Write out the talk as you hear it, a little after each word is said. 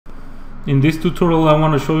In this tutorial I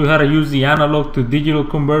want to show you how to use the analog to digital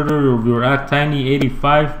converter of your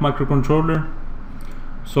ATtiny85 microcontroller.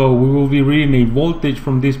 So we will be reading a voltage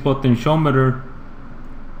from this potentiometer,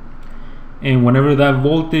 and whenever that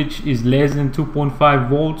voltage is less than 2.5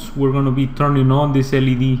 volts we're going to be turning on this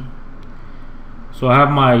LED. So I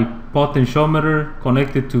have my potentiometer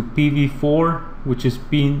connected to PV4, which is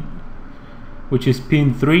pin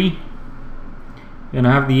 3, and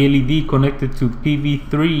I have the LED connected to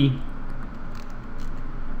PV3,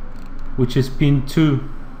 which is pin 2.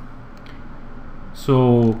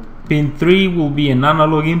 So pin 3 will be an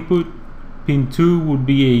analog input, pin 2 would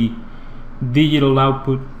be a digital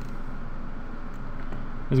output.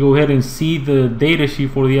 Let's go ahead and see the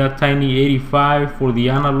datasheet for the ATtiny85 for the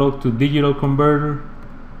analog to digital converter.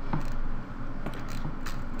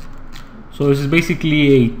 So this is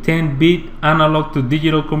basically a 10-bit analog to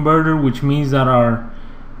digital converter, which means that our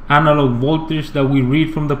analog voltage that we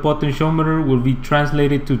read from the potentiometer will be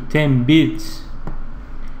translated to 10 bits.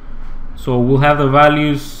 So we'll have the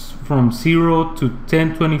values from 0 to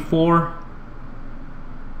 1024,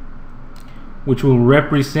 which will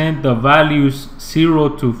represent the values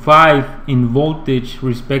 0 to 5 in voltage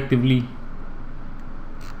respectively.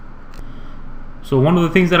 So one of the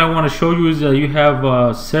things that I want to show you is that you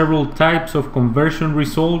have several types of conversion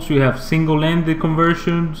results. You have single-ended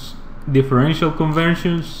conversions, differential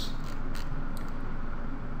conversions,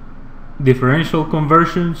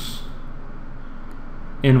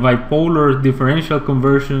 and bipolar differential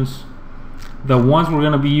conversions. The ones we're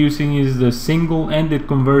going to be using is the single-ended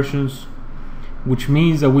conversions, which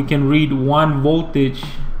means that we can read one voltage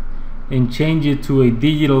and change it to a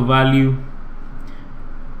digital value,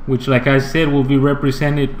 which, like I said, will be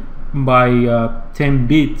represented by 10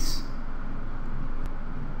 bits.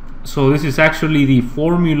 So this is actually the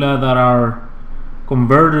formula that our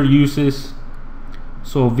converter uses.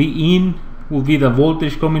 So Vin will be the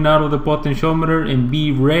voltage coming out of the potentiometer, and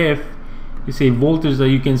Vref is a voltage that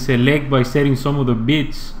you can select by setting some of the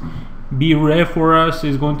bits. Vref for us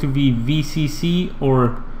is going to be VCC,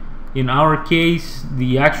 or in our case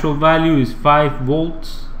the actual value is 5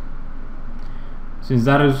 volts, since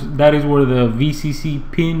that is where the VCC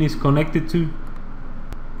pin is connected to.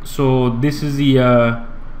 So this is the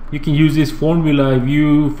you can use this formula if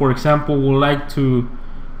you, for example, would like to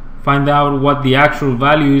find out what the actual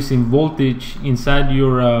value is in voltage inside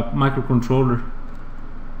your microcontroller.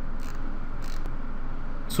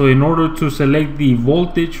 So in order to select the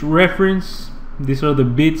voltage reference, these are the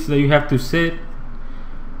bits that you have to set.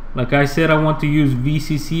 Like I said, I want to use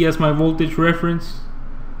VCC as my voltage reference.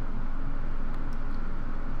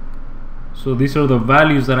 So these are the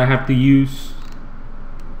values that I have to use.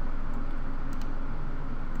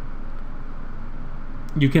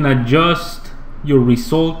 You can adjust your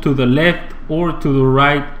result to the left or to the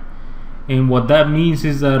right, and what that means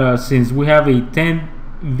is that since we have a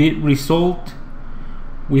 10-bit result,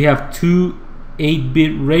 we have two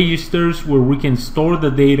 8-bit registers where we can store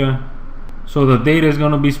the data. So the data is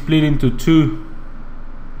going to be split into two.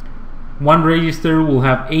 One register will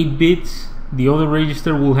have 8 bits, the other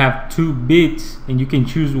register will have 2 bits, and you can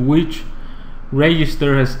choose which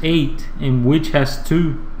register has 8 and which has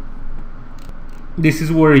 2. This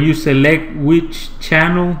is where you select which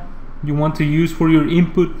channel you want to use for your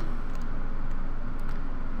input.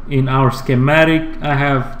 In our schematic, I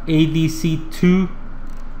have ADC2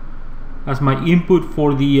 as my input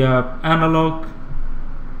for the analog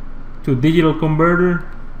to digital converter.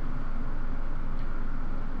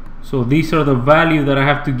 So these are the values that I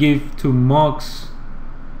have to give to mux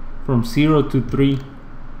from 0 to 3.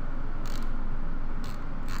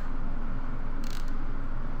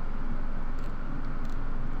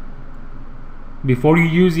 Before you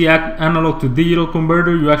use the analog to digital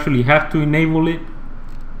converter, you actually have to enable it.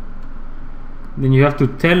 Then you have to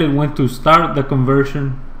tell it when to start the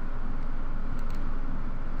conversion.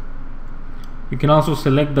 You can also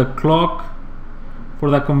select the clock for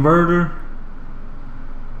the converter.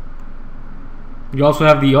 You also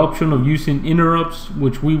have the option of using interrupts,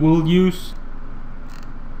 which we will use.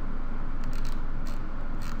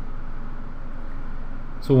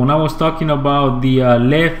 So when I was talking about the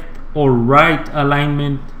left or right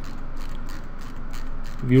alignment,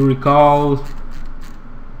 if you recall,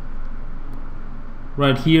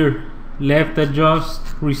 right here, left adjust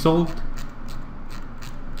result.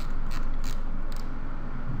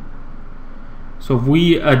 So if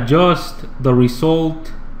we adjust the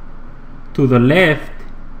result to the left,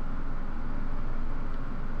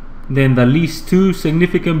 then the least 2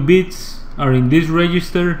 significant bits are in this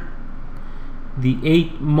register, the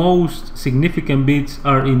 8 most significant bits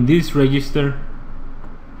are in this register.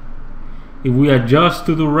 If we adjust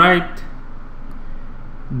to the right,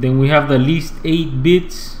 Then we have the least 8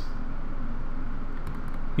 bits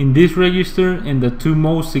in this register and the 2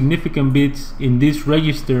 most significant bits in this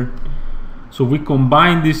register. So we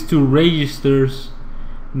combine these 2 registers,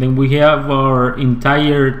 then we have our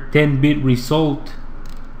entire 10-bit result.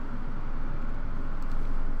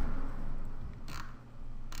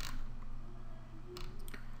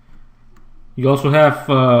 You also have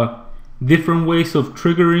different ways of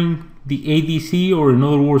triggering the ADC, or in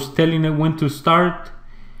other words telling it when to start.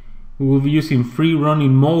 We will be using free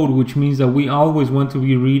running mode, which means that we always want to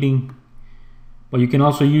be reading. But you can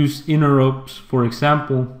also use interrupts, for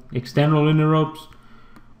example, external interrupts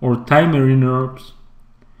or timer interrupts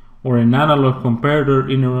or an analog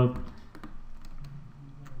comparator interrupt.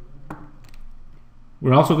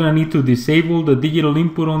 We're also going to need to disable the digital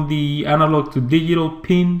input on the analog to digital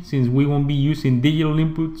pin, since we won't be using digital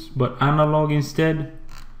inputs but analog instead.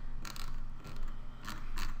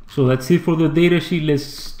 So that's it for the datasheet.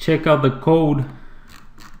 Let's check out the code.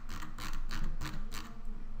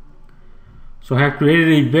 So I have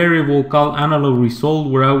created a variable called analog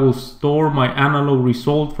result where I will store my analog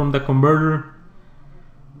result from the converter.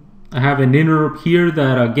 I have an interrupt here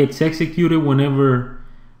that gets executed whenever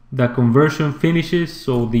the conversion finishes.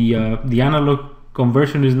 So the analog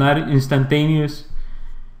conversion is not instantaneous,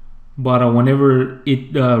 but whenever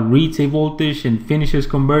it reads a voltage and finishes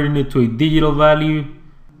converting it to a digital value,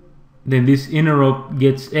 then this interrupt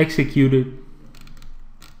gets executed.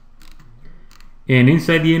 And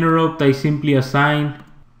inside the interrupt, I simply assign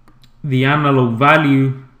the analog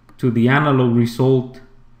value to the analog result.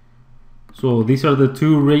 So these are the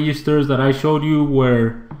 2 registers that I showed you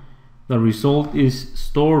where the result is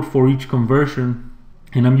stored for each conversion,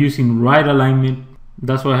 and I'm using right alignment.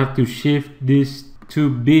 That's why I have to shift these 2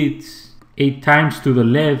 bits 8 times to the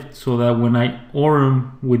left, so that when I OR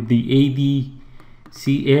them with the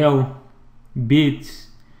ADCL bits,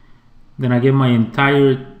 then I get my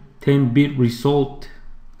entire 10-bit result.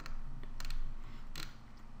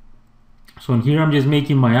 So in here I'm just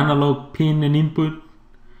making my analog pin and input,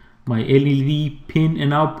 my LED pin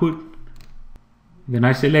and output. Then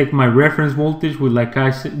I select my reference voltage, which like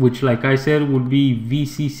I said would be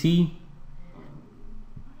VCC,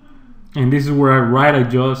 and this is where I right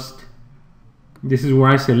adjust. This is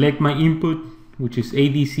where I select my input, which is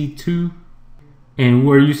ADC2, and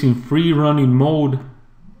we're using free running mode,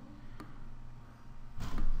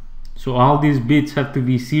 so all these bits have to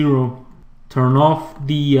be 0. Turn off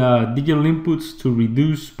the digital inputs to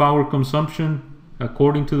reduce power consumption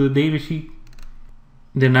according to the datasheet.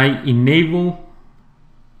 Then I enable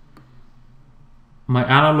my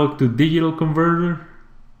analog to digital converter,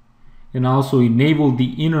 and also enable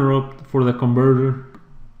the interrupt for the converter.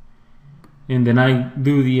 And then I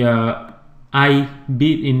do the I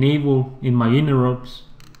bit enable in my interrupts,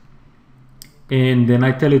 and then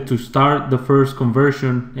I tell it to start the first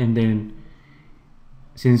conversion. And then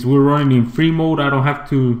since we're running in free mode, I don't have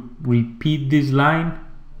to repeat this line.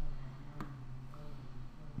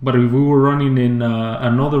 But if we were running in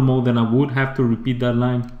another mode, then I would have to repeat that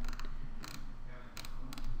line.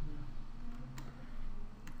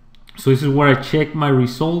 So this is where I check my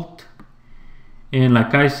result, and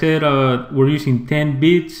like I said, we're using 10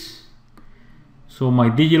 bits. So my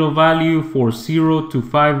digital value for 0 to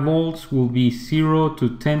 5 volts will be 0 to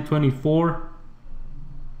 1024.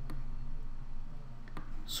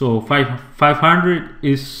 So 500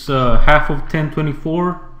 is half of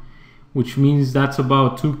 1024, which means that's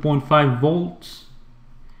about 2.5 volts.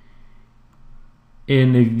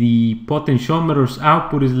 And if the potentiometer's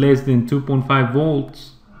output is less than 2.5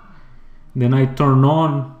 volts, then I turn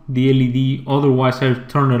on the LED, otherwise I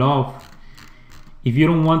turn it off. If you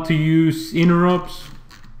don't want to use interrupts,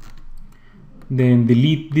 then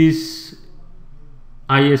delete this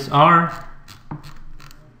ISR.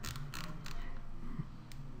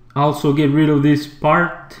 Also get rid of this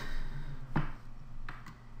part,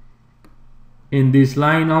 and this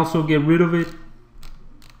line also get rid of it.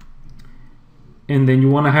 And then you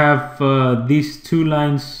want to have these 2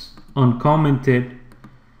 lines uncommented.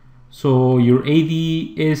 So your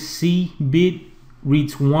ADSC bit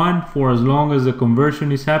reads 1 for as long as the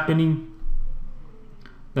conversion is happening.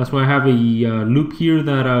 That's why I have a loop here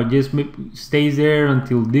that just stays there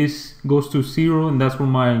until this goes to 0, and that's where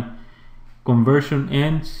my conversion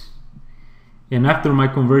ends. And after my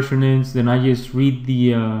conversion ends, then I just read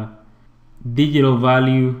the digital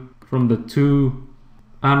value from the 2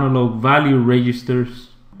 analog value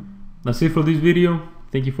registers. That's it for this video.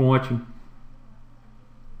 Thank you for watching.